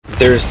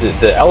there's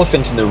the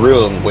elephant in the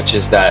room, which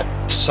is that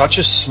such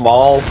a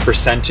small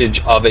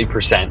percentage of a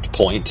percent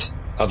point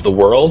of the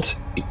world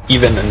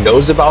even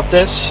knows about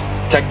this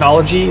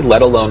technology,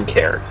 let alone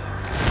care.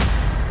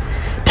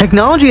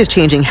 Technology is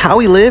changing how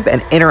we live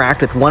and interact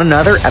with one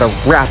another at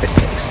a rapid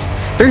pace.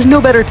 There's no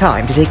better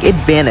time to take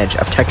advantage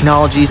of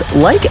technologies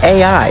like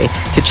AI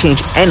to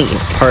change any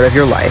part of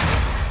your life.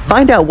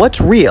 Find out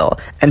what's real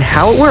and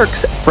how it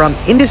works from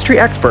industry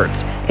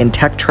experts in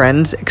Tech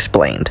Trends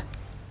Explained.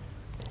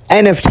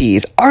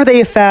 NFTs, are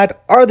they a fad?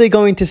 Are they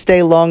going to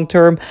stay long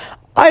term?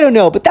 I don't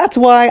know, but that's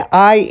why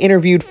I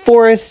interviewed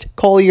Forrest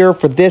Collier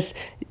for this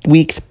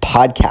week's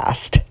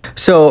podcast.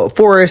 So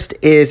Forrest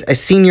is a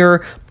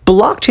senior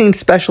blockchain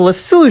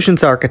specialist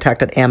solutions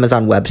architect at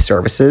Amazon Web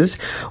Services,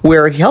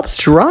 where he helps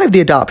drive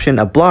the adoption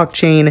of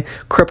blockchain,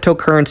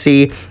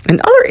 cryptocurrency, and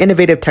other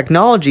innovative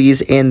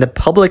technologies in the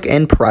public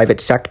and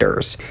private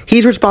sectors.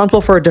 He's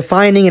responsible for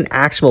defining an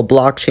actionable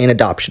blockchain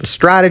adoption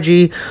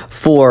strategy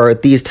for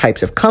these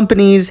types of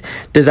companies,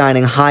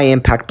 designing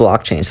high-impact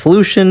blockchain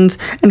solutions,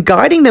 and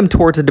guiding them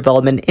towards the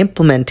development and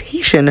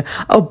implementation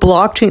of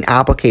blockchain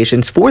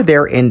applications for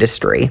their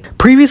industry.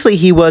 Previously,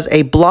 he was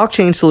a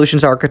blockchain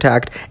solutions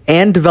architect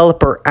and developer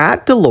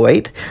at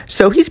Deloitte,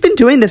 so he's been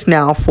doing this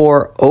now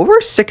for over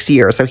 6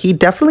 years, so he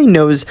definitely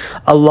knows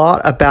a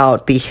lot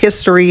about the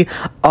history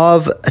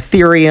of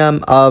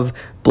Ethereum, of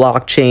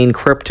blockchain,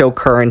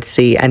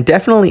 cryptocurrency, and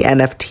definitely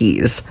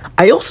NFTs.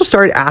 I also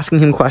started asking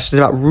him questions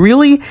about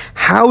really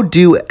how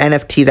do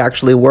NFTs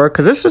actually work,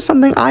 because this is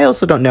something I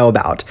also don't know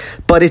about,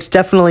 but it's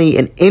definitely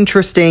an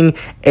interesting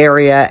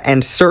area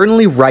and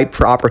certainly ripe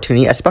for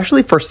opportunity,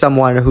 especially for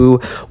someone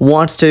who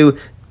wants to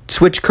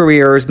switch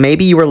careers.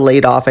 Maybe you were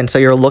laid off and so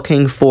you're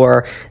looking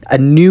for a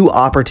new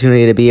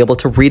opportunity to be able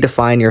to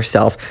redefine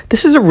yourself.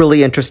 This is a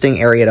really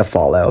interesting area to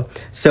follow.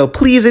 So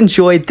please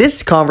enjoy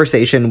this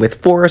conversation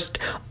with Forrest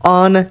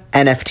on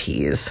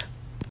NFTs.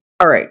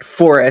 All right,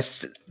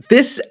 Forrest,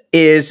 this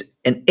is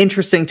an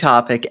interesting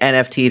topic,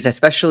 NFTs,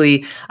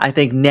 especially I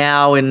think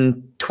now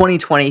in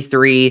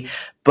 2023.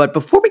 But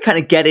before we kind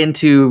of get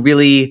into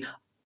really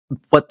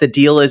what the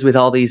deal is with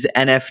all these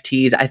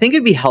NFTs, I think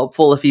it'd be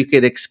helpful if you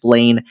could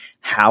explain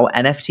how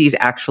NFTs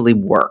actually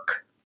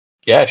work.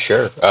 Yeah,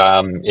 sure.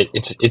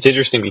 It's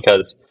interesting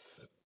because,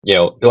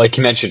 like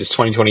you mentioned, it's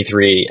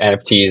 2023.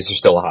 NFTs are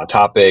still a hot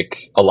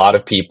topic. A lot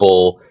of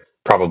people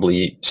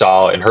probably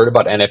saw and heard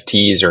about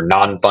NFTs or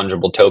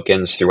non-fungible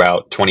tokens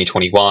throughout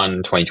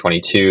 2021,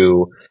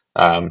 2022,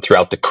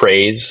 throughout the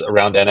craze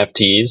around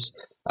NFTs.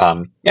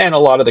 And a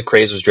lot of the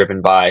craze was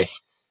driven by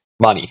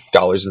money,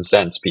 dollars and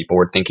cents. People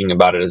were thinking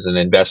about it as an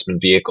investment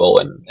vehicle,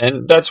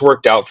 and that's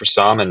worked out for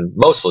some, and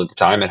most of the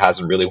time it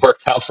hasn't really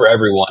worked out for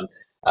everyone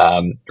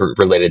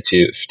related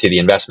to the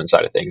investment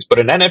side of things. But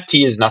an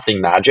NFT is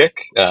nothing magic.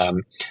 A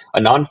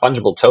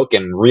non-fungible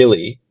token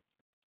really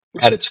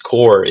at its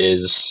core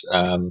is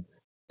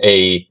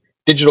a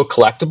digital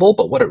collectible,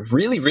 but what it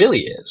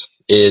really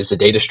is a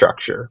data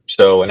structure.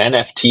 So an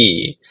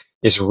NFT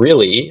is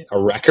really a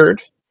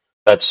record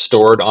that's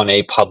stored on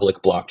a public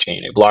blockchain.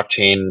 A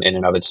blockchain in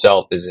and of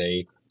itself is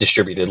a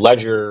distributed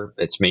ledger.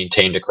 It's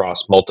maintained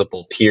across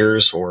multiple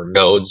peers or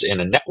nodes in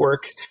a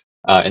network.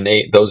 And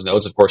those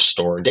nodes, of course,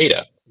 store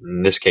data.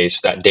 In this case,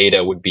 that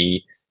data would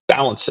be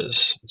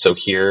balances. So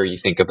here you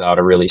think about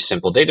a really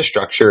simple data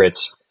structure.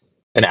 It's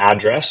an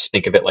address.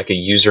 Think of it like a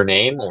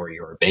username or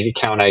your bank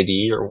account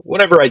ID or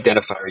whatever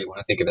identifier you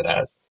want to think of it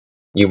as.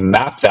 You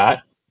map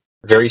that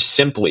very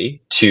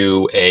simply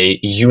to a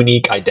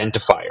unique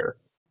identifier.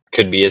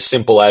 Could be as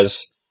simple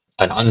as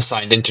an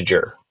unsigned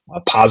integer,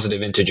 a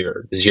positive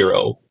integer,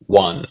 0,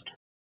 1,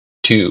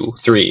 2,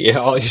 3,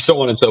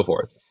 so on and so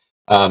forth.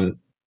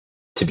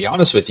 To be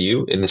honest with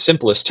you, in the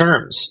simplest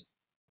terms,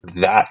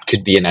 that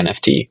could be an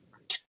NFT.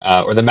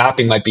 Or the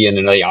mapping might be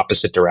in the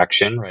opposite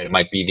direction, right? It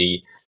might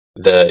be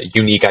the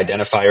unique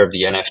identifier of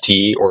the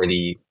NFT or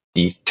the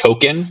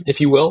token, if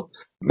you will,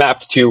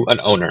 mapped to an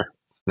owner.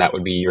 That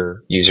would be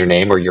your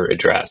username or your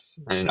address.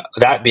 And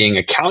that being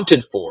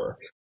accounted for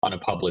on a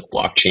public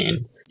blockchain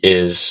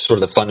is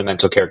sort of the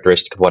fundamental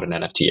characteristic of what an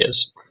NFT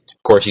is.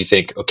 Of course, you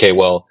think, okay,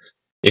 well,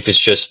 if it's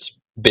just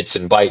bits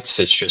and bytes,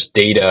 it's just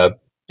data,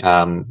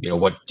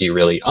 what do you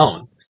really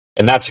own?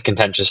 And that's a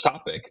contentious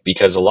topic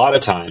because a lot of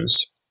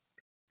times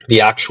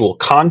the actual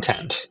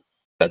content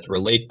that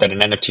an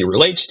NFT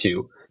relates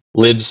to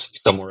lives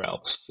somewhere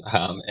else.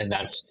 And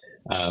that's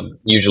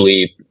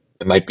usually,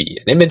 it might be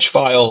an image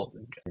file,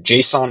 a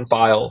JSON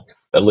file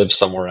that lives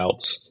somewhere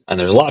else. And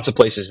there's lots of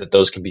places that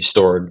those can be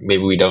stored.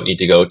 Maybe we don't need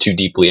to go too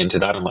deeply into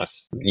that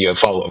unless you have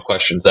follow-up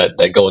questions that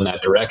go in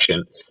that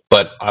direction.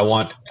 But I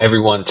want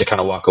everyone to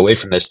kind of walk away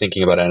from this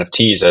thinking about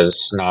NFTs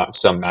as not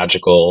some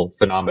magical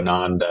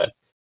phenomenon that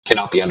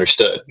cannot be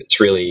understood.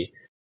 It's really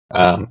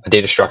a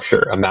data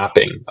structure, a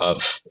mapping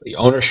of the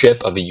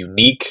ownership of a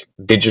unique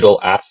digital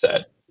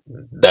asset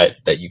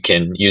that you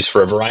can use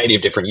for a variety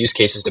of different use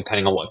cases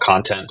depending on what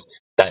content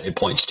that it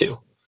points to.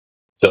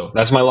 So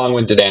that's my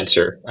long-winded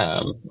answer.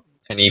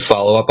 Any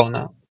follow-up on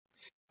that?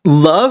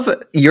 Love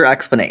your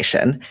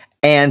explanation.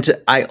 And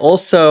I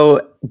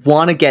also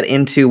want to get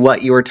into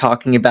what you were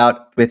talking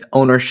about with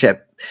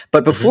ownership.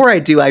 But before I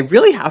do, I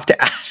really have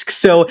to ask,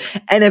 so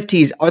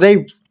NFTs, are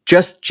they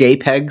just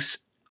JPEGs,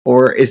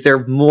 or is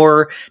there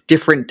more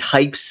different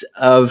types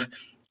of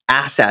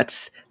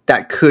assets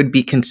that could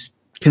be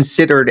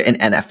considered an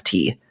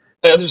NFT?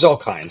 There's all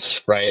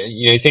kinds, right?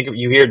 You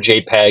hear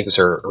JPEGs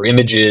or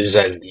images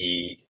as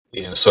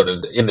sort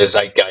of in the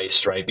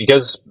zeitgeist, right?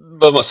 Because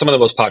some of the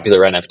most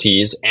popular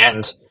NFTs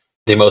and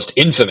the most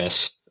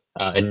infamous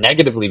and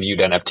negatively viewed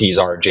NFTs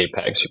are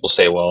JPEGs. People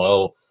say, well,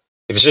 oh,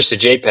 if it's just a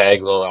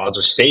JPEG, well, I'll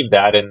just save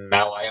that and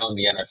now I own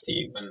the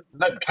NFT. And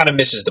that kind of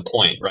misses the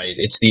point, right?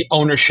 It's the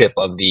ownership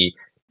of the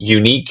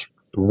unique,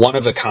 one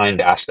of a kind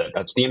asset.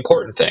 That's the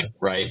important thing,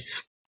 right?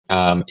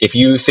 If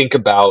you think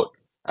about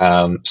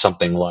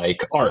something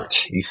like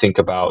art, you think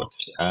about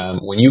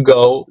when you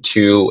go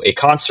to a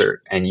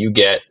concert and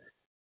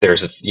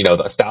there's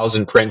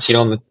 1,000 prints,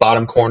 in the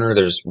bottom corner,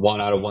 there's 1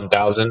 out of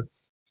 1,000.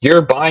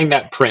 You're buying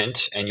that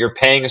print and you're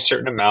paying a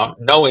certain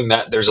amount, knowing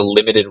that there's a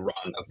limited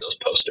run of those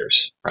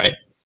posters, right?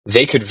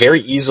 They could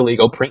very easily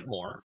go print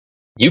more.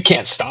 You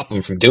can't stop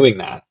them from doing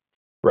that,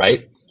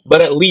 right?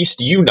 But at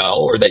least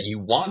or that you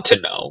want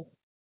to know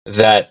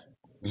that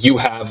you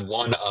have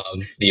one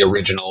of the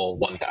original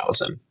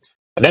 1,000.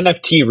 An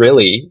NFT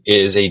really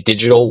is a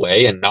digital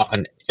way and not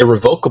an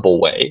irrevocable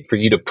way for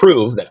you to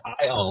prove that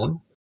I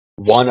own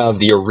one of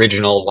the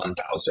original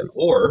 1,000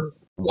 or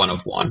one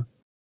of one.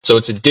 So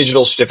it's a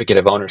digital certificate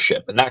of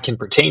ownership, and that can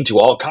pertain to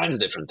all kinds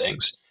of different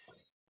things.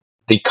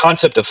 The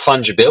concept of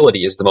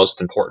fungibility is the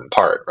most important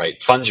part, right?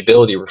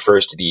 Fungibility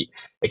refers to the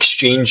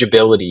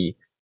exchangeability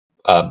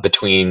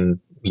between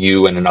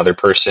you and another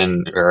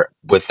person or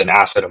with an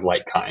asset of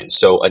like kind.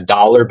 So a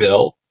dollar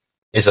bill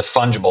is a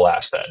fungible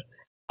asset.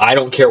 I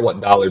don't care what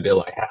dollar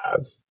bill I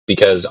have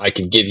because I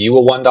can give you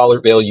a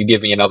 $1 bill, you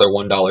give me another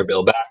 $1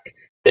 bill back.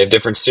 They have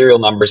different serial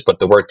numbers, but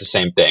they're worth the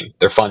same thing.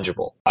 They're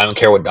fungible. I don't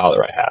care what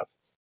dollar I have.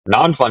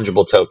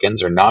 Non-fungible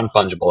tokens or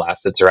non-fungible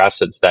assets are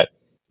assets that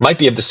might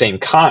be of the same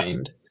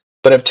kind,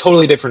 but have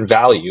totally different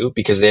value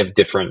because they have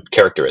different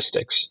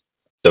characteristics.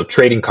 So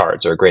trading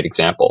cards are a great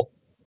example.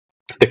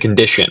 The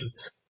condition,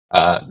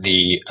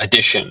 the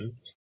addition,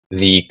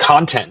 the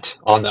content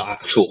on the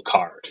actual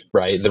card,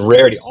 right? The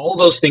rarity, all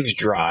those things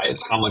drive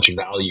how much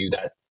value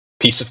that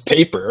piece of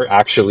paper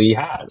actually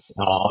has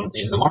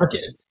in the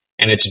market.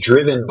 And it's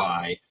driven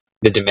by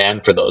the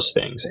demand for those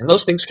things. And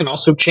those things can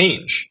also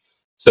change.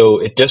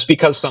 So just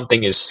because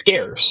something is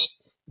scarce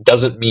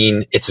doesn't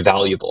mean it's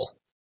valuable.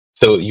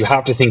 So you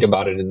have to think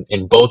about it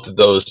in both of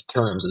those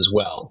terms as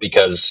well,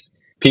 because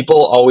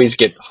people always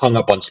get hung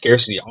up on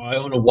scarcity. Oh, I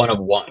own a one of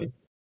one.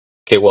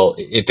 Okay, well,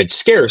 if it's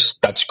scarce,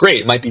 that's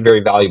great. It might be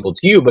very valuable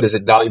to you, but is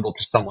it valuable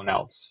to someone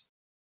else?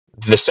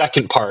 The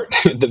second part,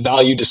 the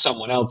value to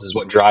someone else, is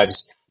what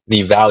drives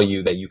the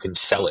value that you can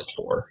sell it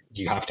for.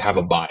 You have to have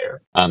a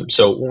buyer.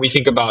 So when we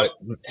think about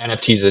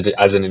NFTs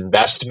as an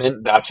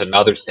investment, that's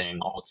another thing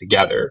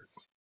altogether.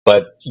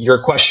 But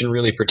your question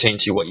really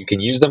pertains to what you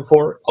can use them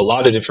for. A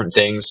lot of different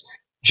things.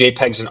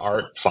 JPEGs and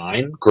art,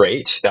 fine,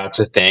 great, that's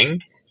a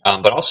thing.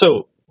 But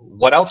also,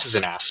 what else is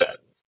an asset?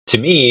 To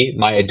me,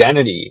 my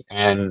identity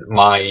and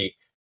my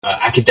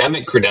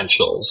academic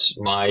credentials,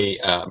 my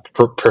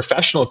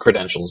professional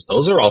credentials,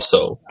 those are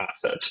also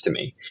assets to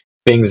me.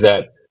 Things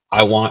that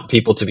I want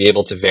people to be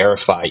able to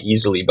verify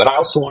easily, but I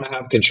also want to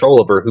have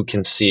control over who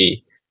can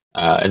see.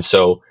 And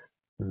so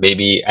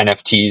maybe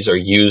NFTs are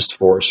used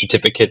for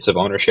certificates of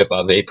ownership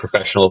of a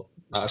professional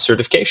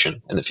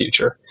certification in the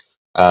future.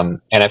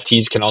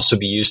 NFTs can also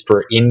be used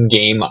for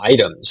in-game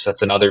items.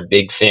 That's another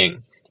big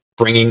thing.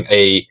 Bringing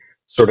a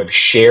sort of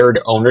shared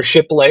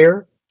ownership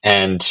layer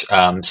and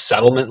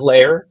settlement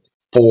layer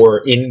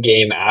for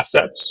in-game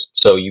assets.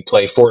 So you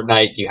play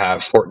Fortnite, you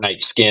have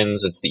Fortnite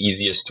skins. It's the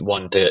easiest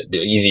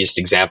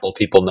example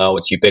people know.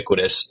 It's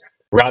ubiquitous.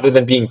 Rather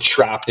than being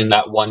trapped in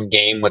that one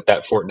game with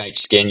that Fortnite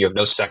skin, you have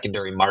no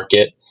secondary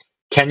market.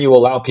 Can you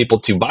allow people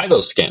to buy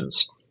those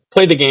skins,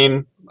 play the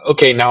game?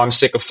 Okay, now I'm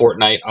sick of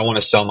Fortnite. I want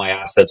to sell my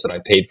assets that I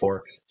paid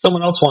for.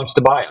 Someone else wants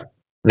to buy them.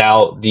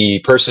 Now, the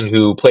person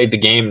who played the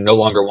game no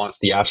longer wants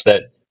the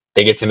asset.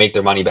 They get to make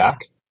their money back.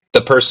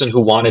 The person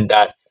who wanted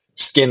that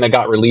skin that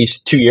got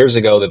released 2 years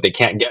ago that they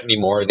can't get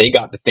anymore, they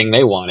got the thing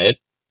they wanted.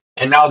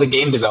 And now the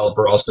game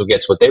developer also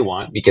gets what they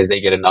want because they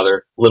get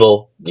another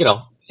little,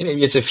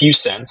 maybe it's a few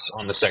cents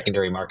on the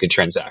secondary market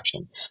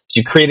transaction. So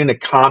you create an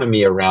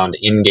economy around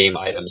in-game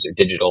items or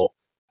digital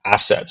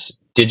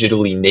assets,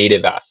 digitally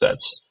native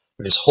assets.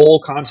 And this whole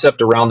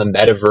concept around the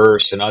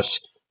metaverse and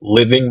us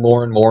living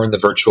more and more in the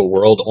virtual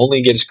world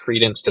only gives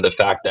credence to the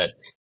fact that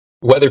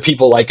whether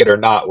people like it or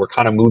not, we're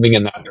kind of moving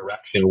in that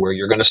direction where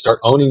you're going to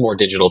start owning more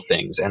digital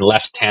things and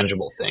less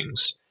tangible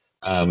things.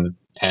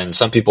 And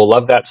some people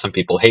love that. Some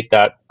people hate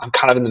that. I'm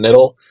kind of in the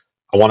middle.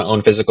 I want to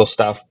own physical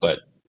stuff, but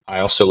I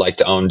also like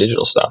to own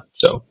digital stuff.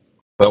 So,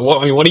 but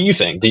what do you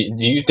think? Do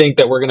you think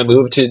that we're going to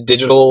move to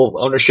digital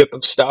ownership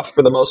of stuff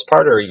for the most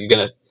part, or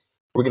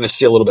we're going to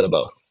see a little bit of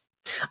both?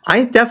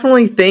 I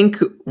definitely think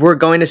we're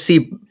going to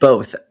see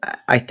both.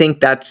 I think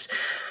that's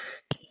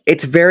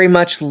it's very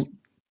much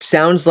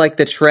sounds like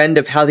the trend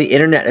of how the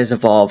internet has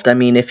evolved. I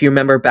mean, if you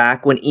remember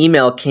back when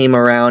email came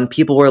around,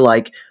 people were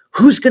like,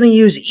 who's going to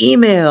use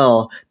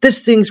email? This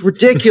thing's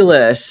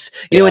ridiculous.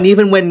 Yeah. And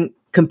even when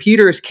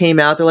computers came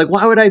out, they're like,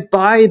 why would I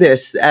buy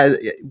this?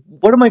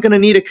 What am I going to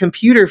need a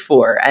computer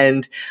for?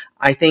 And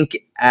I think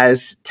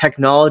as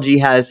technology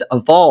has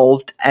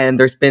evolved and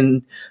there's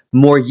been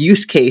more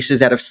use cases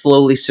that have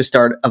slowly to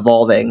start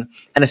evolving,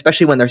 and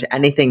especially when there's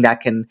anything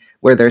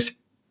where there's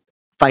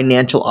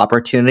financial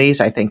opportunities,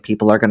 I think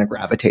people are going to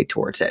gravitate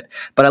towards it.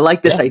 But I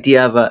like this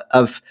idea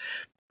of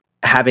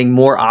having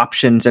more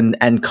options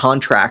and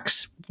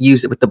contracts,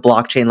 use it with the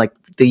blockchain, like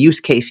the use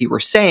case you were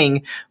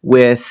saying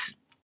with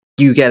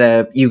you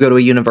go to a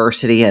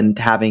university and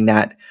having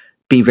that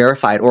be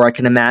verified. Or I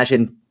can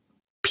imagine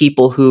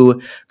people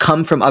who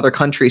come from other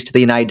countries to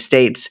the United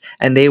States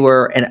and they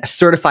were a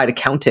certified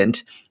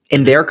accountant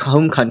in their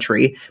home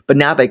country, but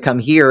now they come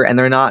here and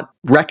they're not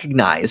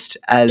recognized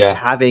as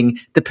having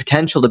the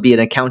potential to be an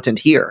accountant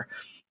here.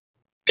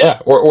 Yeah,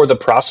 or the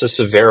process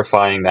of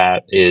verifying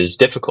that is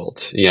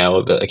difficult.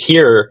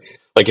 Here,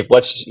 like if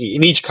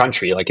in each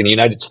country, like in the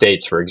United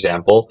States, for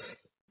example,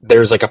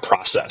 there's like a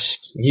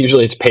process.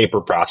 Usually it's paper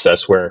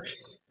process where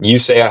you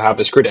say I have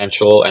this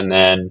credential, and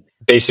then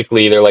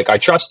basically they're like, I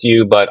trust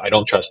you, but I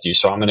don't trust you.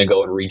 So I'm going to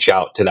go and reach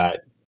out to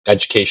that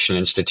education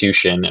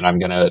institution and I'm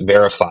going to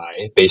verify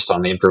based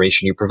on the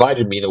information you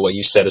provided me that what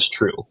you said is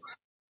true.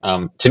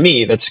 To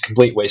me, that's a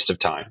complete waste of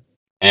time.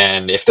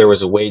 And if there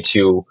was a way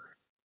to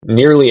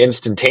nearly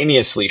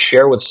instantaneously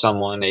share with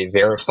someone a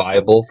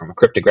verifiable, from a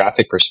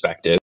cryptographic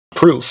perspective,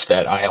 proof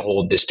that I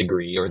hold this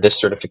degree or this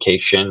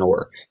certification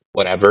or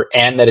whatever,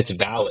 and that it's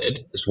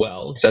valid as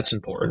well, because that's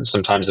important.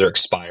 Sometimes they're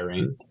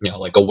expiring,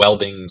 like a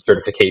welding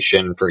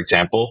certification, for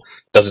example,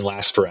 doesn't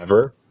last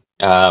forever.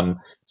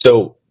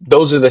 So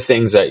those are the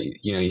things that,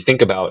 you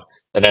think about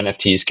that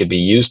NFTs could be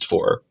used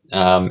for.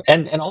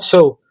 And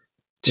also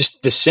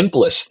just the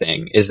simplest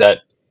thing is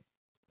that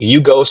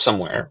you go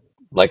somewhere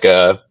like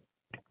an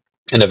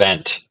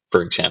event,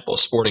 for example, a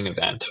sporting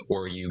event,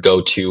 or you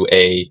go to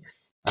a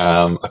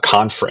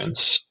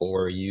conference,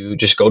 or you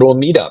just go to a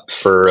meetup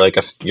for like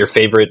your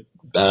favorite,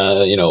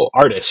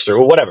 artist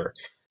or whatever.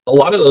 A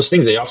lot of those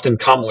things, they often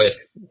come with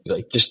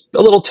like just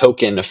a little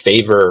token, a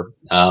favor.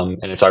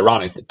 And it's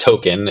ironic that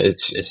token,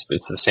 it's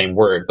the same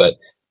word, but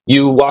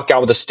you walk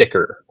out with a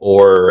sticker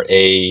or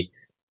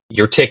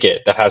your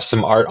ticket that has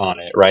some art on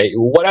it, right?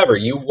 Whatever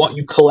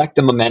you collect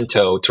a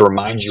memento to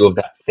remind you of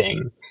that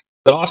thing.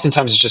 But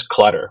oftentimes it's just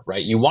clutter,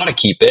 right? You want to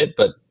keep it,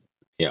 but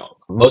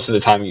most of the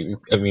time,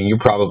 you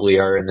probably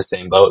are in the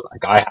same boat.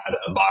 Like I had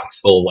a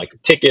box full of like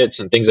tickets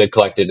and things I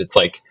collected. It's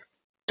like,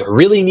 do I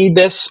really need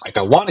this? Like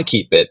I want to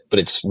keep it, but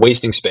it's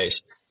wasting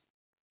space.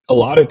 A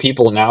lot of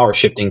people now are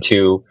shifting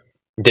to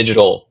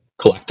digital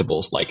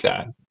collectibles like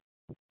that.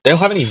 They don't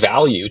have any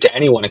value to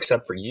anyone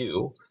except for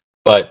you,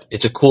 but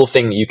it's a cool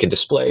thing that you can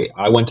display.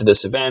 I went to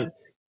this event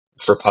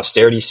for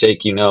posterity's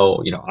sake.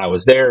 I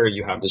was there.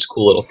 You have this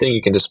cool little thing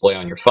you can display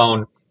on your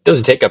phone. It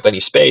doesn't take up any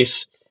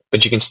space,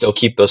 but you can still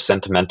keep those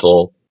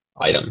sentimental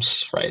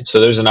items, right?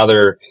 So there's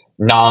another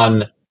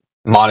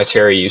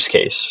non-monetary use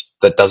case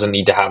that doesn't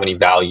need to have any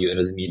value. It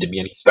doesn't need to be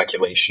any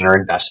speculation or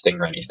investing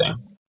or anything.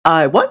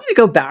 I wanted to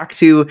go back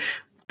to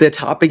the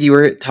topic you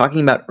were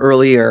talking about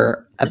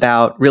earlier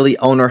about really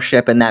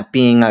ownership and that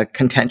being a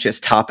contentious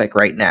topic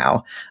right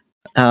now.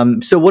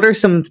 So what are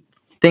some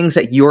things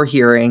that you're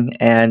hearing,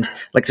 and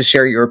like to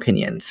share your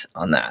opinions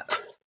on that?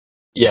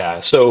 Yeah,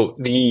 so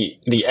the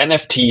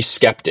NFT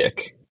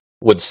skeptic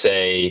would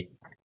say,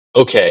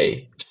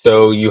 okay,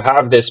 so you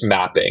have this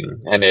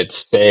mapping and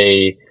it's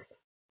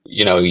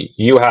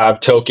you have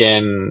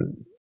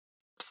token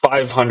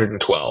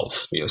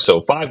 512,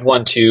 so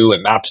 512,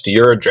 it maps to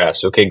your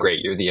address. Okay, great,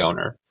 you're the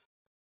owner.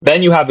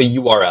 Then you have a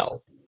URL.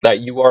 That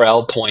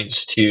URL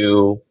points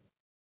to,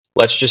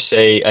 let's just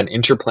say, an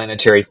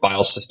interplanetary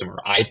file system or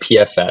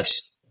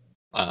IPFS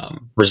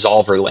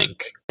resolver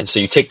link. And so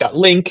you take that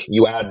link,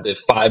 you add the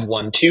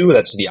 512,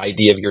 that's the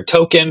ID of your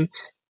token,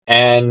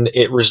 and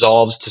it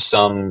resolves to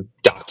some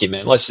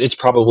document. It's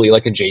probably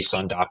like a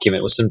JSON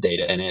document with some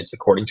data in it. It's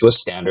according to a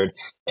standard.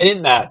 And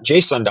in that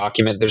JSON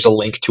document, there's a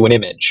link to an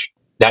image.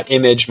 That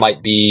image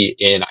might be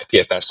in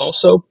IPFS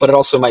also, but it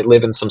also might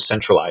live in some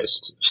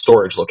centralized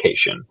storage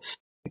location.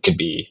 It could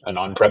be an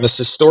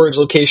on-premises storage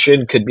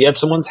location, could be at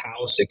someone's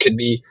house, it could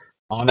be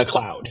on a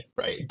cloud,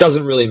 right? It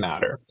doesn't really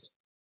matter.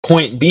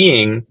 Point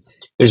being,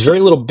 there's very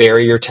little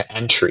barrier to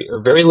entry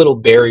or very little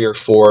barrier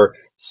for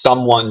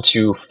someone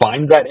to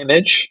find that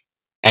image.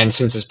 And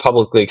since it's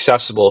publicly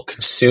accessible,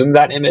 consume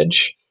that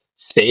image,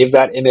 save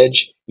that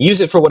image, use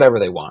it for whatever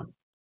they want.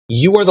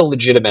 You are the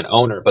legitimate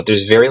owner, but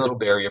there's very little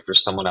barrier for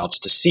someone else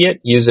to see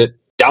it, use it,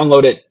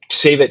 download it,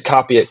 save it,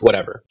 copy it,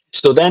 whatever.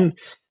 So then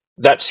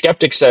that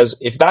skeptic says,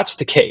 if that's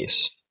the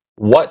case,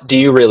 what do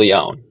you really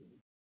own?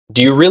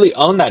 Do you really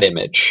own that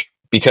image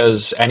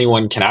because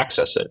anyone can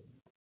access it?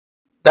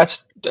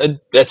 That's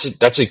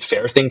a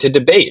fair thing to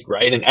debate,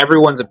 right? And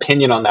everyone's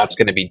opinion on that's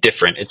going to be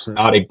different. It's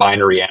not a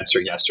binary answer,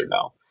 yes or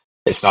no.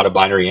 It's not a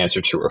binary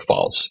answer, true or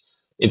false.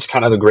 it's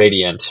kind of a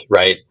gradient,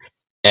 right?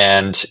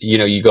 And,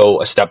 you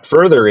go a step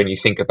further and you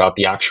think about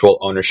the actual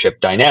ownership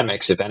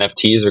dynamics. If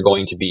NFTs are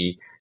going to be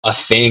a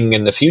thing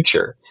in the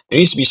future, there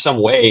needs to be some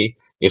way,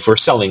 if we're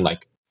selling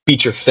like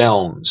feature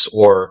films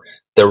or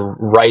the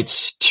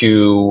rights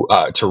to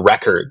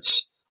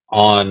records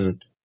in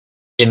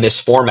this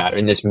format,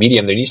 in this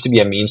medium, there needs to be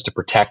a means to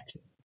protect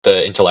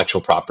the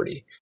intellectual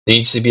property. There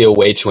needs to be a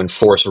way to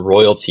enforce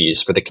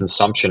royalties for the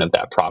consumption of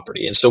that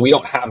property. And so we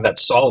don't have that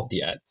solved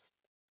yet,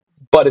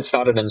 but it's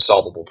not an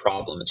insolvable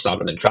problem. It's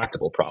not an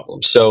intractable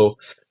problem. So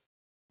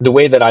the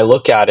way that I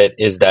look at it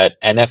is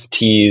that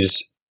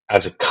NFTs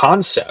as a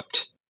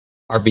concept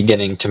are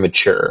beginning to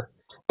mature,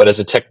 but as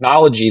a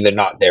technology, they're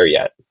not there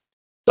yet.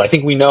 So I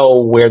think we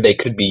know where they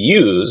could be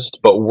used,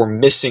 but we're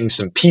missing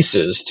some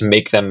pieces to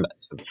make them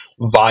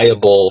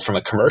viable from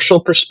a commercial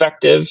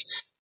perspective.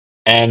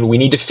 And we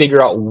need to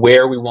figure out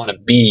where we want to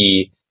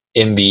be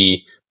in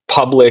the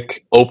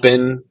public,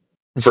 open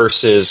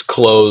versus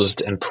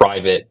closed and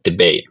private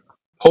debate.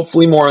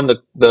 Hopefully more on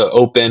the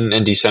open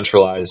and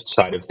decentralized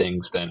side of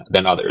things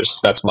than others.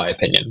 That's my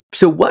opinion.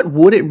 So what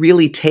would it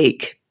really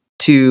take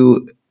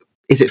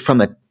is it from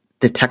the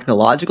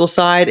technological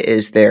side?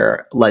 Is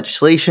there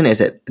legislation?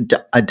 Is it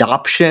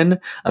adoption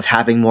of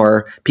having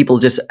more people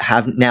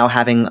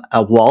having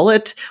a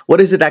wallet? What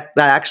is it that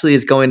actually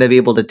is going to be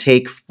able to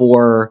take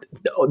for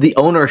the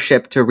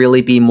ownership to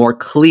really be more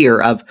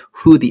clear of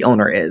who the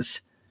owner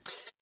is?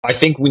 I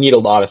think we need a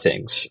lot of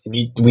things.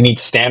 We need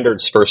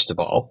standards, first of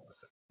all.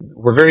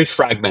 We're very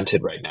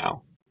fragmented right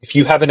now. If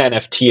you have an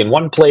NFT in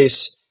one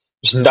place,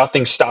 there's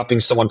nothing stopping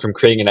someone from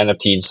creating an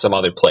NFT in some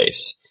other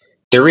place.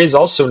 There is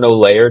also no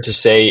layer to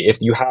say, if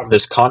you have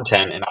this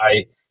content and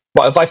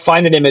if I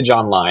find an image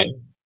online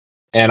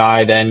and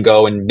I then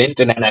go and mint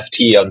an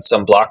NFT on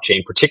some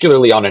blockchain,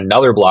 particularly on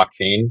another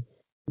blockchain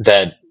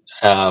that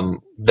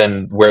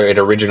than where it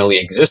originally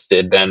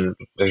existed, then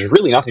there's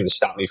really nothing to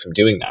stop me from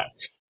doing that.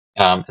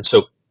 And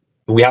so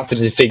we have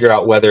to figure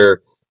out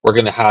whether we're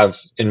going to have,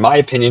 in my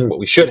opinion, what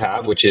we should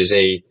have, which is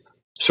a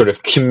sort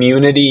of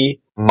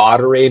community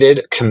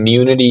moderated,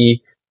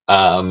 community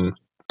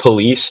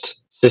policed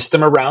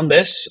system around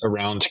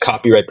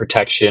copyright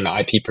protection,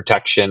 IP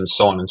protection,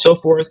 so on and so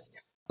forth.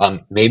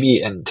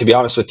 Maybe, and to be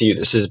honest with you,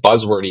 this is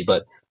buzzwordy,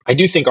 but I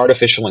do think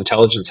artificial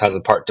intelligence has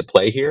a part to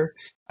play here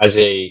as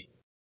a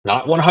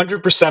not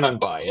 100%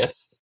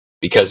 unbiased,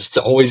 because it's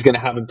always going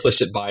to have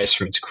implicit bias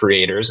from its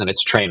creators and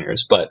its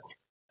trainers, but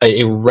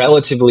a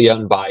relatively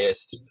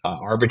unbiased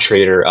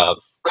arbitrator of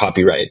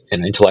copyright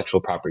and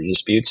intellectual property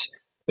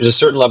disputes. There's a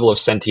certain level of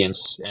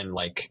sentience and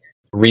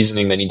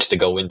reasoning that needs to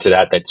go into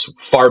that's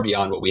far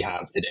beyond what we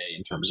have today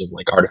in terms of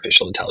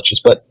artificial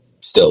intelligence, but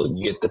still,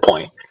 you get the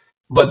point.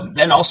 But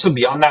then also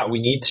beyond that,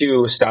 we need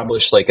to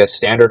establish a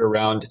standard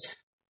around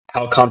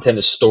how content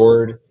is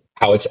stored,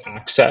 how it's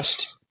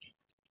accessed.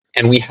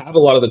 And we have a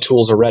lot of the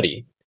tools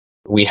already.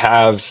 We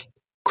have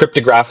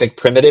cryptographic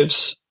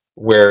primitives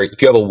where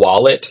if you have a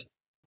wallet,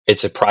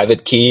 it's a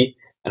private key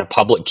and a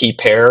public key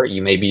pair.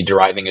 You may be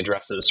deriving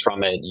addresses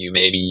from it. You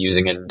may be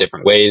using it in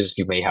different ways.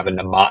 You may have a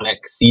mnemonic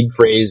seed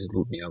phrase,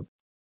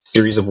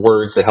 series of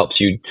words that helps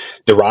you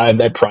derive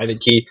that private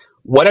key.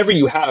 Whatever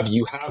you have,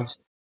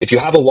 if you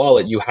have a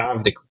wallet, you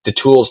have the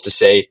tools to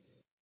say,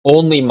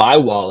 only my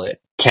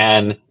wallet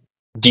can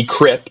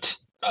decrypt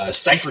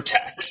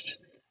ciphertext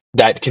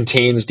that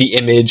contains the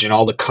image and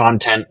all the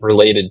content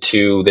related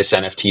to this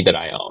NFT that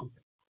I own.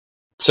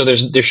 So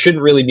there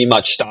shouldn't really be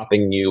much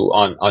stopping you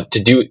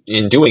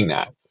in doing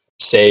that.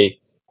 Say,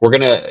 we're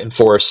going to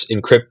enforce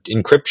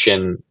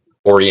encryption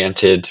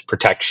oriented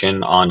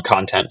protection on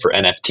content for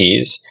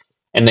NFTs,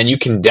 and then you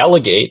can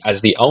delegate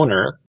as the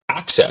owner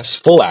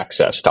full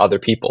access to other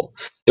people.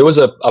 There was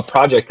a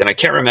project, and I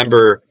can't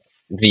remember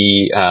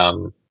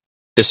the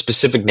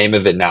specific name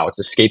of it now. It's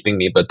escaping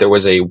me, but there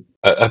was a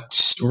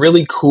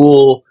really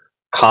cool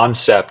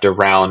concept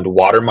around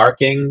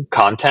watermarking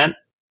content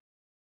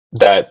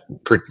that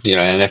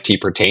an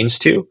NFT pertains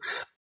to,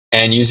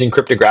 and using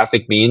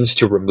cryptographic means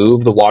to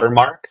remove the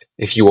watermark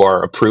if you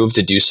are approved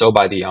to do so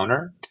by the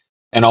owner,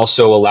 and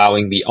also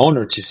allowing the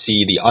owner to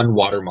see the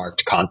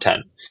unwatermarked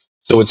content.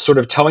 So it's sort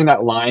of towing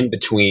that line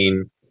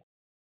between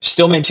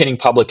still maintaining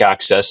public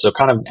access, so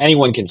kind of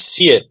anyone can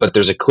see it, but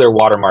there's a clear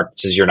watermark that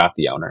says you're not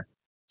the owner.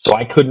 So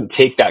I couldn't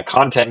take that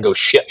content and go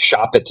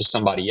shop it to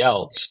somebody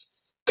else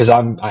because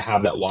I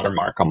have that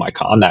watermark on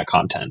that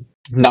content.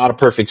 Not a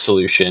perfect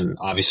solution.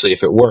 Obviously,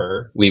 if it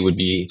were, we would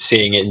be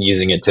seeing it and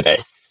using it today.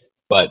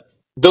 But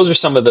those are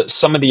some of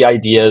the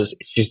ideas.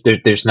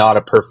 There's not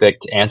a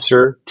perfect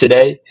answer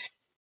today.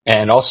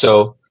 And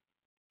also,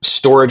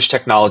 storage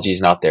technology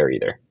is not there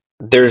either.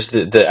 There's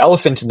the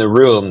elephant in the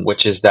room,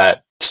 which is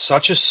that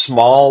such a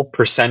small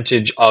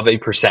percentage of a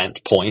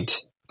percent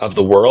point of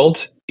the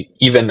world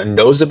even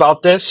knows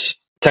about this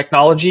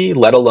technology,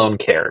 let alone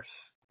cares.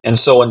 And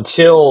so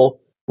until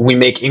we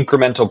make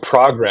incremental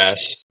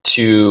progress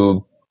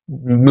to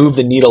move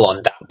the needle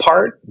on that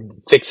part,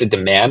 fix a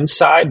demand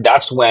side,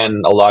 that's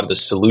when a lot of the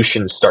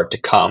solutions start to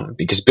come,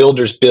 because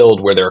builders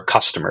build where there are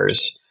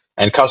customers,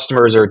 And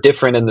customers are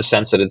different in the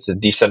sense that it's a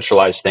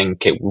decentralized thing.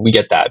 Okay, we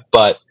get that,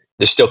 but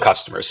there's still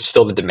customers. It's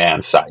still the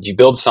demand side. You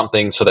build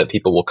something so that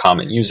people will come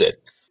and use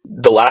it.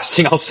 The last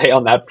thing I'll say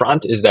on that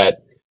front is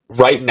that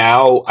right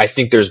now, I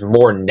think there's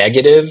more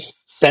negative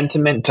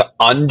sentiment to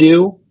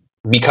undo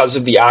because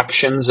of the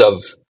actions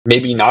of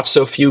maybe not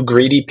so few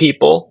greedy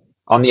people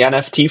on the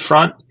NFT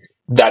front.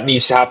 That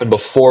needs to happen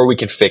before we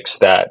can fix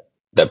that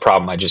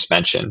problem I just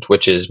mentioned,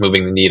 which is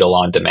moving the needle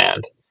on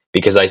demand.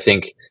 Because I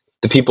think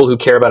the people who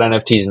care about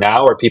NFTs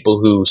now are people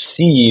who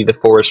see the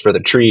forest for the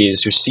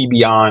trees, who see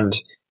beyond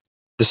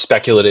the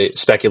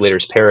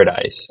speculator's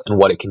paradise and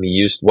what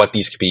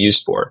these can be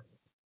used for.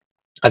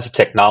 As a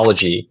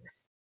technology,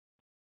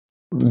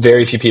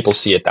 very few people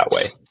see it that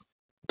way.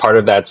 Part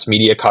of that's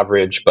media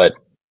coverage, but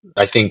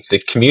I think the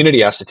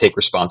community has to take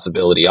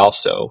responsibility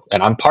also.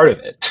 And I'm part of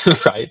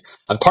it, right?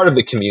 I'm part of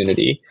the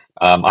community.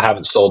 I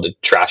haven't sold a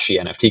trashy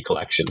NFT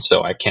collection,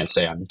 so I can't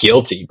say I'm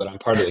guilty, but I'm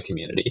part of the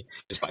community,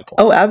 is my point.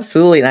 Oh,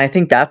 absolutely. And I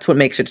think that's what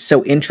makes it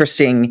so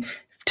interesting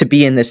to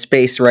be in this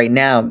space right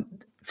now.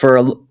 For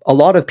a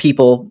lot of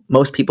people,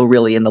 most people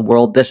really in the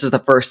world, this is the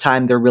first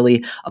time they're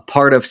really a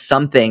part of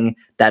something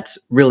that's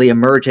really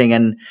emerging,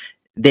 and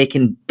they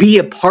can be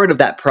a part of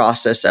that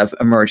process of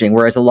emerging.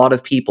 Whereas a lot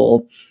of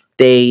people,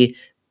 they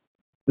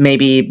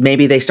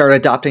maybe they start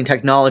adopting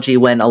technology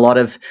when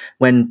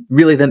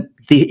really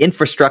the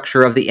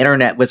infrastructure of the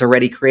internet was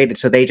already created,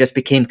 so they just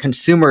became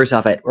consumers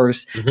of it.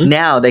 Whereas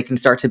now they can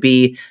start to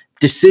be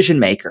decision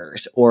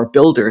makers or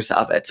builders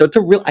of it. So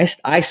it's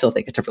I still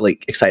think it's a really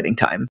exciting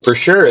time. For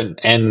sure.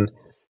 And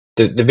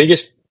the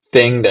biggest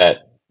thing that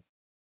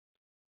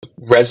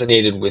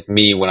resonated with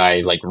me when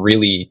I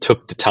really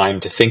took the time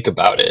to think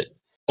about it,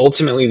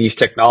 ultimately these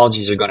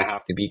technologies are going to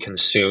have to be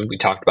consumed. We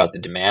talked about the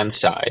demand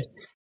side.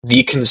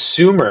 The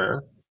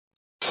consumer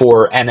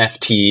for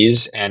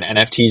NFTs, and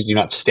NFTs do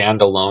not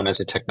stand alone as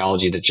a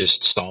technology that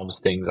just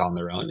solves things on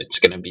their own. It's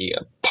going to be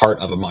a part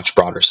of a much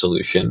broader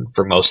solution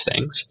for most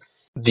things.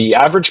 The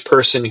average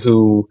person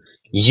who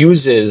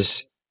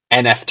uses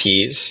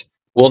NFTs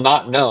will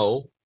not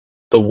know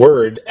the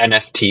word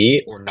NFT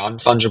or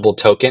non-fungible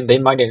token. They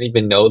might not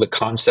even know the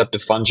concept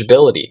of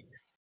fungibility.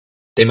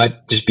 They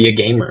might just be a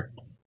gamer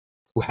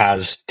who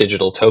has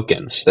digital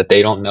tokens that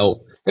they don't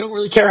know. They don't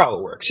really care how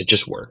it works. It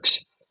just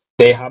works.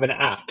 They have an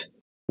app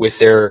with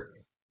their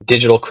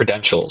digital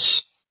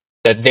credentials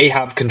that they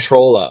have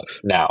control of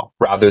now,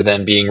 rather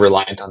than being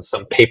reliant on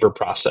some paper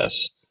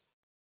process.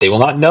 They will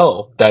not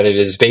know that it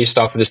is based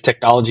off of this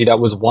technology that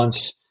was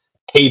once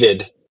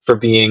hated for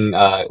being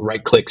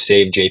right-click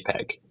save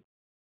JPEG.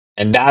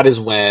 And that is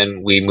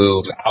when we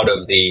move out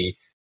of the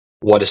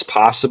what is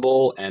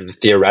possible and the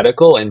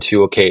theoretical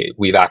into, okay,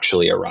 we've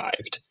actually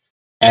arrived.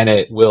 And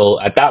it will,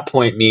 at that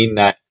point, mean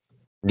that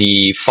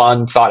the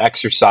fun thought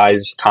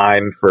exercise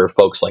time for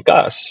folks like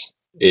us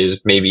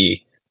is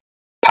maybe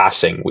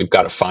passing. We've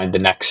got to find the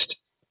next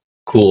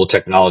cool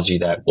technology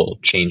that will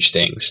change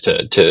things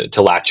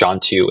to latch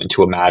onto and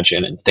to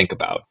imagine and think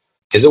about,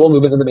 because it will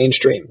move into the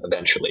mainstream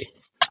eventually.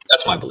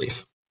 That's my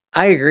belief.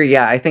 I agree.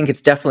 Yeah, I think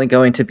it's definitely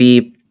going to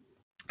be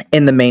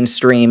in the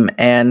mainstream,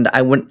 and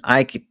I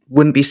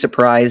wouldn't be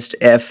surprised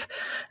if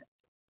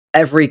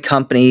every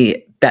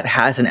company that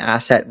has an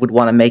asset would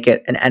want to make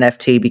it an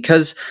NFT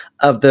because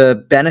of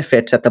the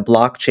benefits that the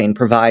blockchain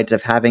provides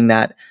of having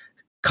that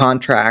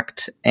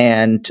contract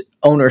and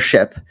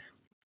ownership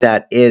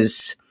that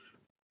is,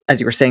 as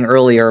you were saying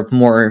earlier,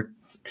 more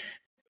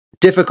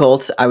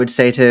difficult, I would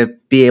say, to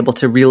be able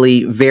to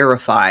really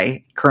verify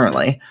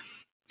currently.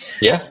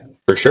 Yeah,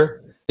 for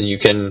sure. And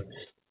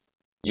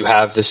you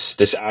have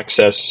this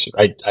access.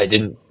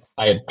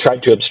 I had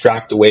tried to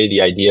abstract away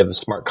the idea of a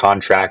smart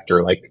contract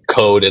or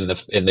code in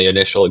the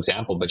initial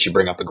example, but you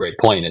bring up a great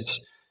point.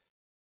 It's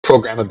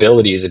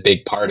programmability is a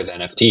big part of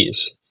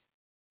NFTs.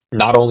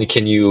 Not only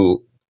can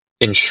you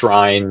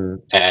enshrine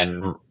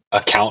and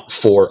account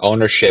for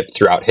ownership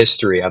throughout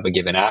history of a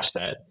given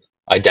asset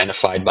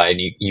identified by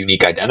a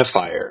unique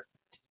identifier,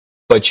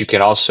 but you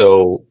can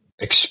also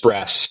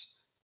express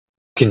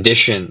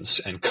conditions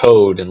and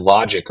code and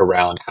logic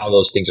around how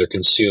those things are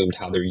consumed,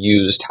 how they're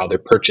used, how they're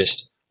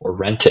purchased or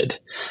rented.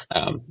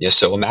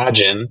 So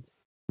imagine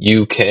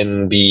you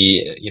can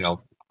be,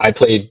 I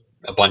played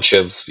a bunch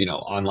of,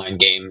 online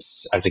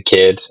games as a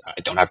kid.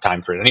 I don't have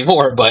time for it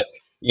anymore, but,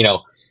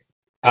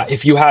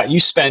 if you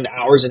spend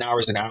hours and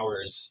hours and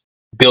hours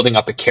building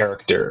up a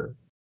character,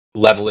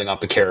 leveling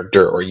up a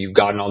character, or you've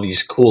gotten all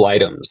these cool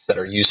items that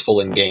are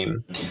useful in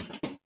game,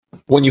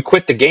 when you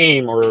quit the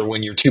game or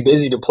when you're too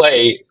busy to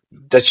play,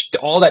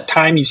 all that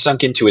time you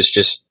sunk into is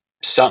just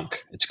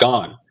sunk. It's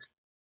gone.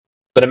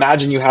 But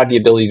imagine you had the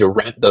ability to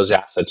rent those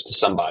assets to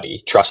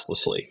somebody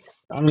trustlessly.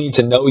 I don't need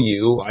to know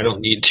you. I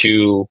don't need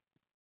to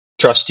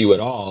trust you at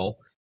all.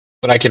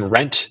 But I can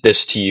rent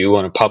this to you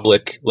on a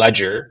public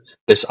ledger,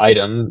 this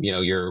item,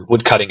 your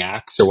woodcutting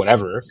axe or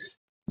whatever.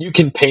 You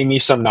can pay me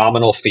some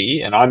nominal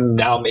fee, and I'm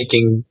now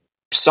making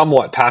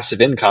somewhat passive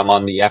income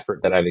on the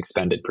effort that I've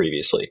expended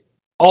previously,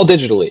 all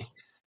digitally.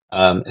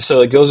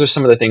 So those are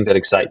some of the things that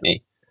excite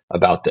me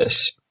about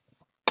this.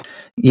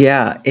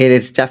 Yeah, it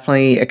is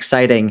definitely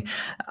exciting.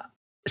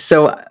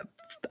 So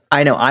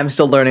I know I'm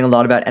still learning a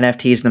lot about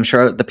NFTs, and I'm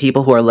sure the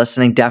people who are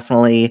listening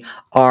definitely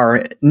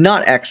are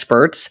not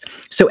experts.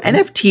 So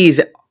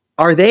NFTs,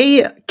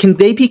 can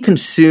they be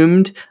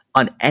consumed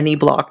on any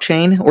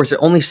blockchain, or is it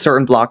only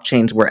certain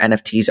blockchains where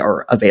NFTs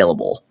are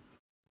available?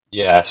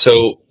 Yeah.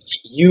 So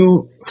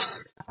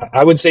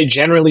I would say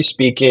generally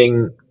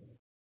speaking,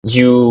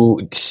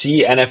 you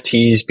see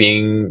NFTs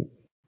being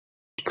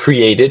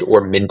created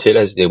or minted,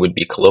 as they would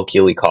be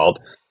colloquially called,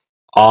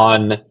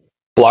 on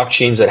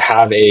blockchains that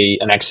have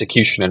an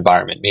execution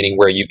environment, meaning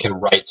where you can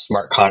write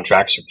smart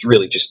contracts, which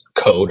really just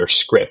code or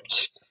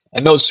scripts.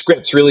 And those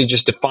scripts really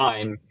just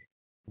define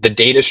the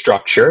data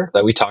structure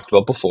that we talked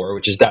about before,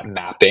 which is that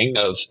mapping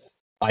of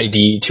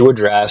ID to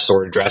address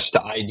or address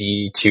to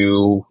ID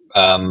to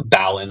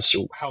balance,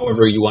 or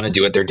however you want to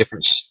do it. There are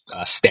different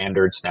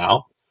standards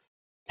now.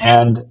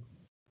 And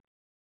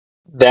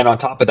then on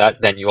top of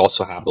that, then you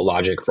also have the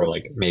logic for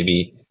like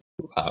maybe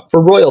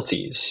for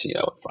royalties. You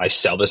know, if I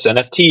sell this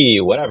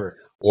NFT, whatever,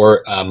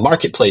 or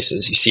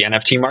marketplaces, you see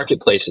NFT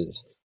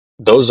marketplaces.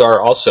 Those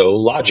are also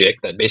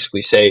logic that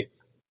basically say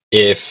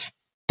if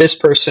this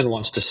person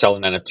wants to sell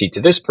an NFT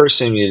to this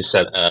person, you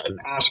set an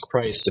ask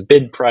price, a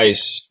bid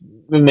price,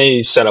 then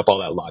they set up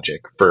all that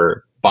logic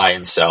for buy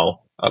and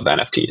sell of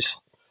NFTs.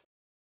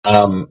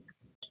 Um,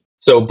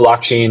 so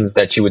blockchains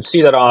that you would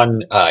see that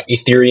on,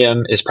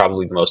 Ethereum is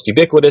probably the most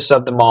ubiquitous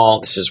of them all.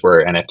 This is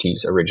where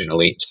NFTs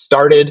originally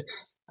started.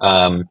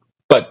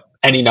 But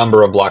any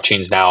number of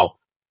blockchains now,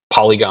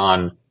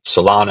 Polygon,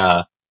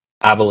 Solana,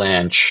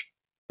 Avalanche,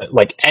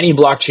 like any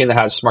blockchain that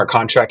has smart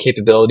contract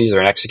capabilities or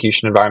an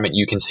execution environment,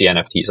 you can see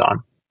NFTs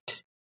on.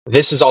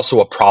 This is also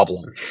a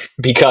problem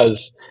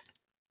because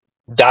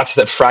that's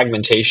that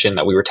fragmentation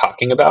that we were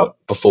talking about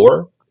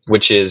before,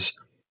 which is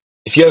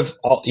if you have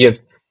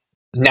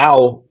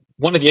now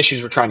one of the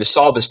issues we're trying to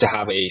solve is to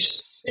have a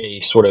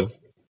sort of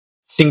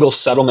single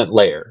settlement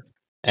layer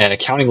and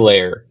accounting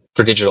layer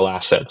for digital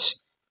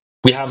assets.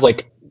 We have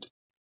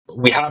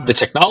we have the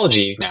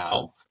technology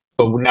now,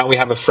 but now we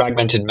have a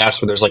fragmented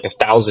mess where there's like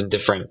 1,000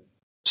 different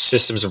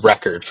systems of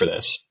record for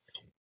this.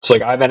 So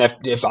like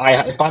if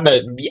I'm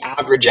the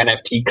average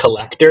NFT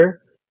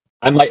collector,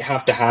 I might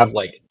have to have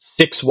like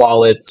 6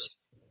 wallets.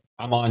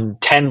 I'm on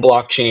 10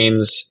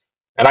 blockchains,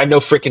 and I have no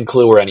freaking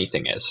clue where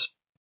anything is.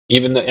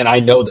 And I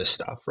know this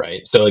stuff,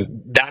 right? So like,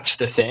 that's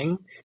the thing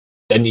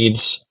that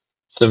needs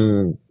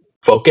some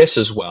focus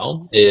as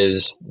well.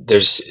 Is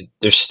there's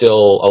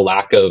still a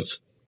lack of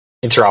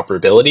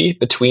interoperability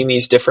between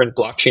these different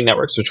blockchain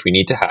networks, which we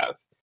need to have,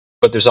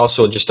 but there's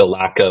also just a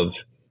lack of,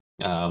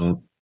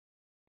 um,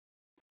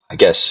 I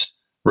guess,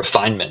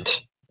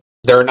 refinement.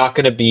 There are not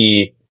going to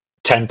be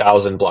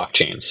 10,000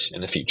 blockchains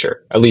in the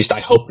future. At least I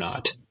hope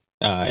not.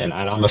 And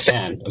I'm a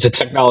fan of the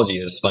technology.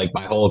 It's like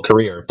my whole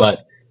career,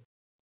 but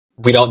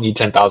we don't need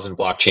 10,000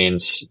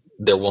 blockchains.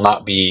 There will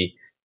not be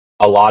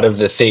a lot of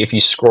the thing. If you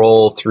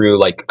scroll through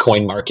like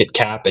Coin Market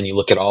Cap and you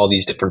look at all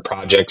these different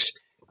projects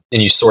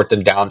and you sort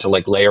them down to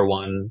like layer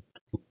one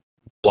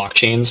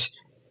blockchains,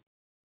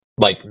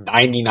 like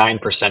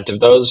 99% of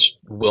those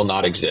will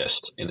not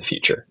exist in the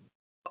future.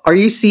 Are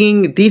you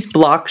seeing these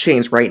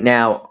blockchains right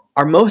now?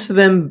 Are most of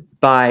them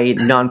by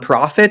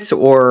nonprofits,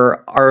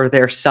 or are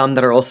there some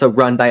that are also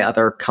run by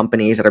other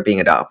companies that are being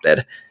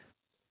adopted?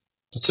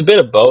 It's a bit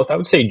of both. I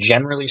would say,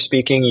 generally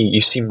speaking,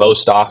 you see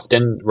most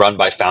often run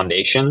by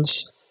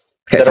foundations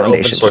Okay, that are open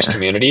foundations, source yeah.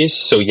 communities.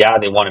 So, yeah,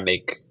 they want to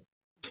make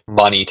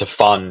money to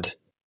fund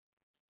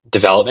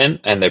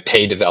development and they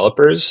pay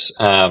developers.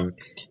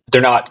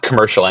 They're not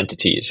commercial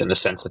entities in the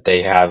sense that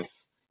they have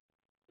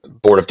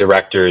board of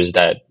directors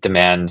that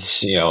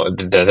demands,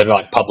 they're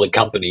not public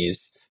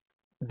companies.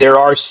 There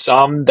are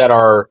some that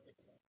are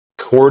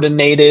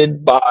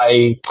coordinated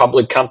by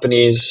public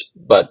companies,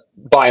 but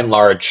by and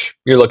large,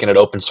 you're looking at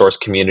open source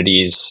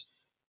communities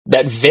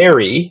that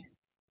vary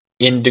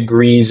in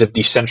degrees of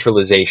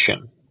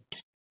decentralization.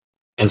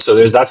 And so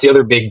that's the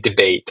other big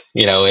debate,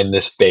 in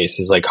this space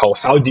is like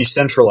how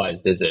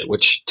decentralized is it,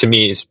 which to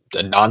me is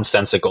a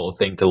nonsensical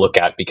thing to look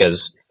at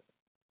because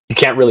you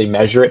can't really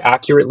measure it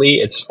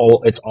accurately. It's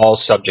all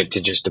subject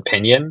to just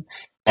opinion,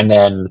 and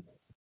then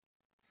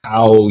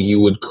how you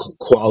would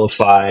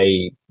qualify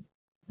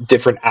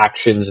different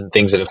actions and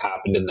things that have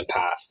happened in the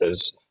past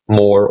as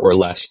more or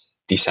less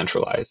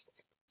decentralized.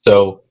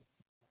 So,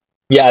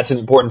 yeah, it's an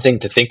important thing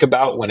to think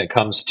about when it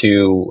comes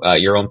to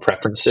your own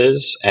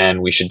preferences,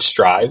 and we should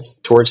strive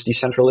towards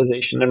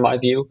decentralization, in my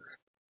view.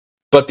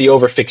 But the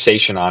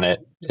overfixation on it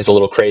is a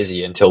little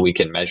crazy until we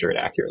can measure it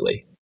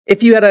accurately.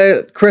 If you had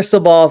a crystal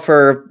ball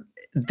for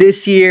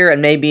this year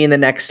and maybe in the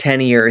next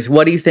 10 years,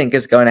 what do you think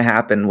is going to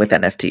happen with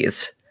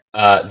NFTs?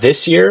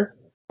 This year,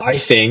 I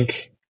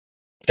think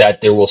I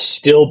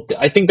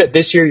think that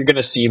this year you're going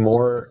to see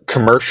more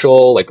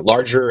commercial, like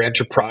larger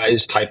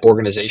enterprise type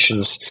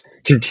organizations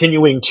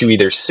continuing to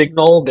either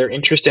signal their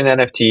interest in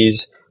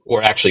NFTs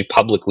or actually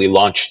publicly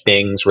launch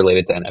things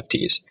related to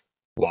NFTs.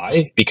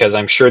 Why? Because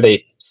I'm sure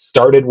they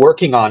started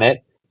working on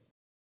it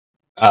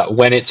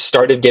when it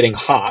started getting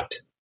hot,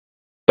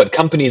 but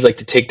companies like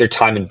to take their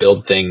time and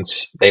build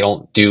things. They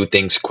don't do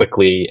things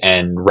quickly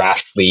and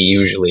rashly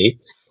usually.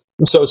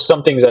 And so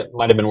some things that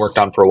might have been worked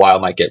on for a while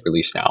might get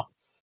released now.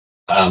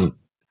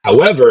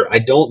 However, I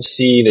don't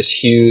see this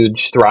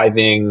huge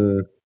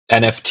thriving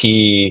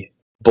NFT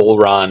bull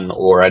run,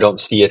 or I don't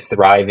see a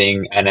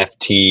thriving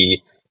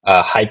NFT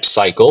hype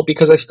cycle,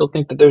 because I still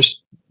think that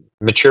there's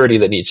maturity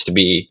that needs to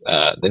be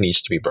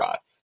brought.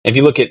 And if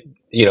you look at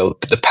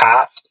the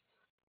past,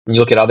 and you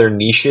look at other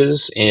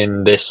niches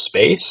in this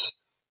space,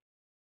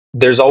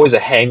 there's always a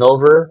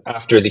hangover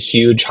after the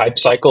huge hype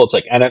cycle. It's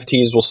like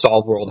NFTs will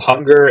solve world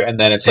hunger, and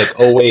then it's like,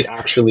 oh wait,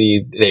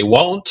 actually they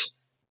won't.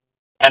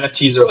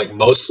 NFTs are like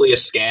mostly a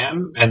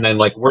scam, and then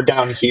like we're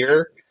down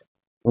here,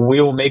 we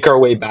will make our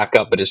way back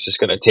up, but it's just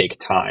going to take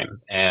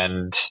time.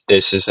 And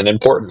this is an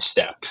important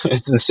step.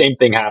 It's the same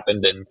thing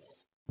happened in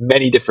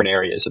many different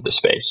areas of the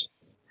space.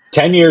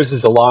 10 years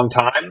is a long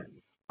time.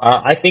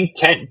 I think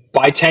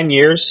by 10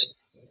 years,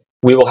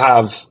 we will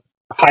have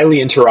highly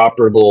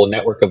interoperable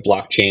network of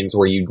blockchains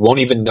where you won't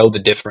even know the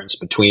difference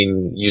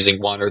between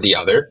using one or the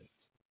other.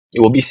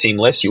 It will be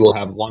seamless. You will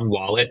have one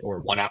wallet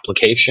or one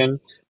application.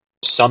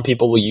 Some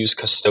people will use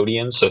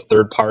custodians, so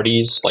third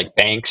parties like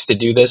banks, to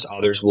do this.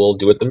 Others will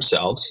do it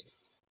themselves,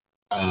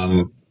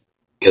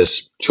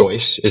 because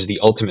choice is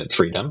the ultimate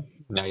freedom.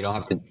 Now you don't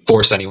have to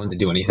force anyone to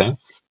do anything.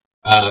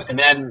 And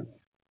then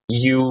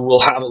you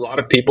will have a lot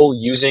of people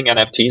using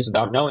NFTs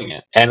without knowing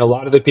it. And a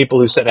lot of the people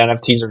who said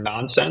NFTs are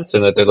nonsense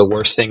and that they're the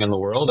worst thing in the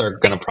world are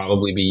going to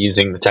probably be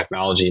using the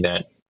technology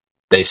that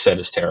they said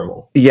is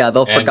terrible. Yeah,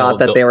 they'll forgot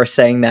that they were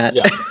saying that.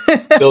 Yeah,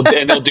 they'll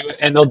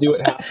do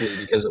it happily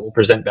because it will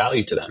present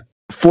value to them.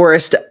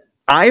 Forrest,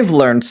 I've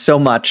learned so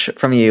much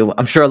from you.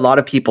 I'm sure a lot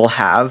of people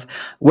have.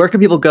 Where can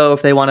people go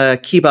if they want to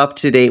keep up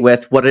to date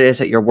with what it is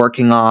that you're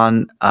working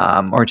on,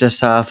 or just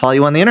follow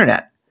you on the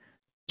internet?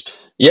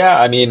 Yeah,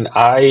 I mean,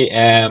 I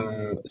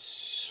am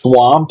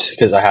swamped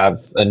because I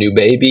have a new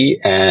baby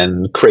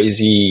and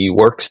crazy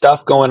work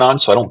stuff going on,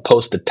 so I don't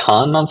post a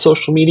ton on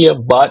social media.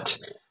 But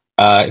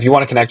if you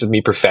want to connect with me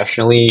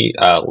professionally,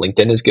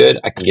 LinkedIn is good.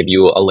 I can give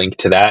you a link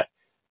to that.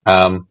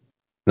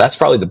 That's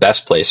probably the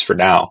best place for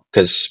now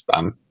because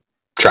I'm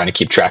trying to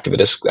keep track of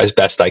it as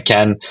best I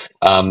can.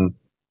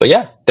 But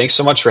yeah, thanks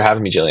so much for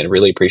having me, Jillian. I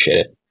really appreciate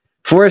it.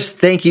 Forrest,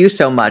 thank you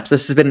so much.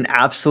 This has been an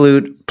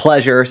absolute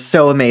pleasure.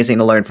 So amazing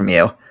to learn from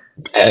you.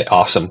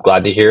 Awesome.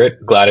 Glad to hear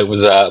it. Glad it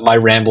was my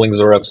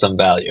ramblings were of some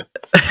value.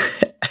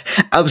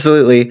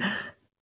 Absolutely.